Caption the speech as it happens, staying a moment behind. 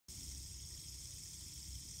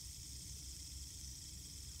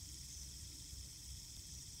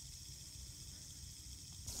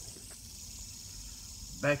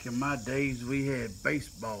Back in my days, we had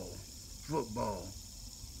baseball, football.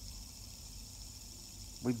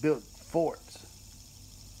 We built forts.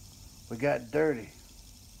 We got dirty.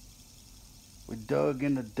 We dug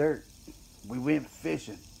in the dirt. We went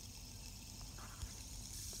fishing.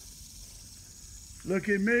 Look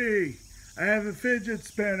at me. I have a fidget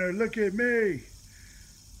spinner. Look at me.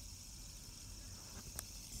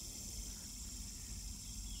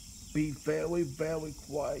 Be very, very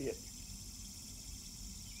quiet.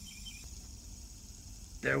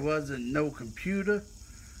 There wasn't no computer.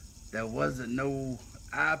 There wasn't no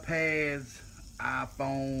iPads,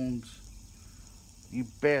 iPhones. You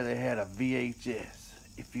barely had a VHS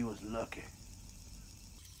if you was lucky.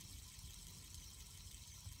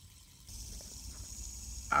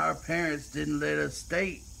 Our parents didn't let us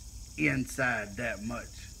stay inside that much.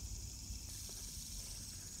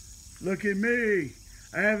 Look at me.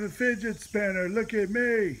 I have a fidget spinner. Look at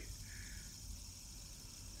me.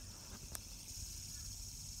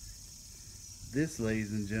 This,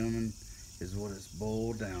 ladies and gentlemen, is what it's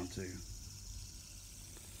boiled down to.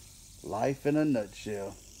 Life in a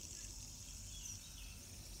nutshell.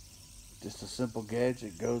 Just a simple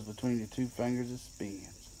gadget goes between your two fingers and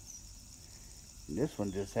spins. And this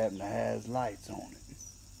one just happened to have lights on it.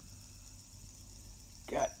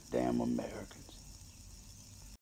 Goddamn Americans.